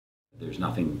There's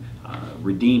nothing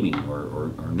redeeming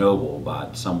or noble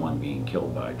about someone being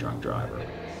killed by a drunk driver.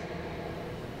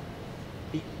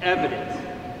 The evidence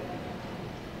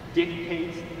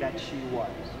dictates that she was.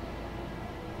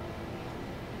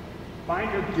 Find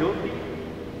her guilty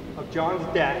of John's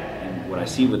death. And what I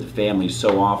see with the families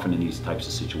so often in these types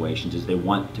of situations is they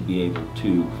want to be able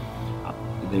to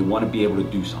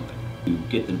do something, to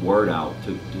get the word out,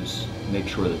 to just make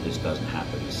sure that this doesn't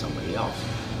happen to somebody else.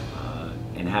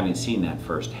 And having seen that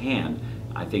firsthand,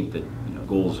 I think that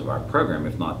goals of our program,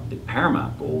 if not the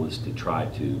paramount goal, is to try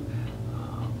to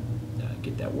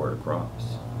get that word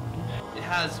across. It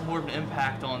has more of an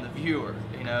impact on the viewer.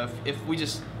 If we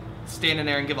just stand in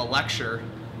there and give a lecture,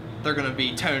 they're going to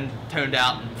be toned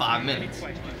out in 5 minutes.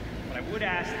 But I would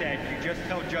ask that you just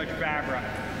tell Judge Fabra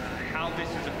how this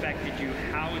has affected you,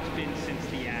 how it's been since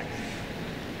the accident.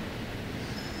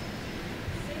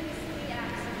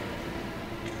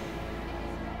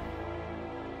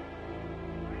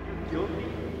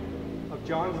 Guilty of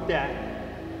John's death,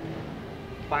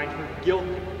 find her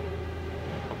guilty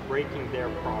of breaking their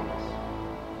promise.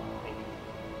 Thank you.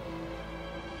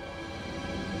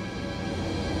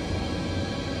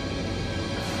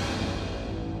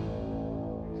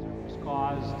 It was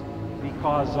caused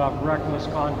because of reckless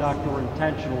conduct or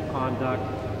intentional conduct,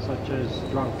 such as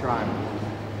drunk driving.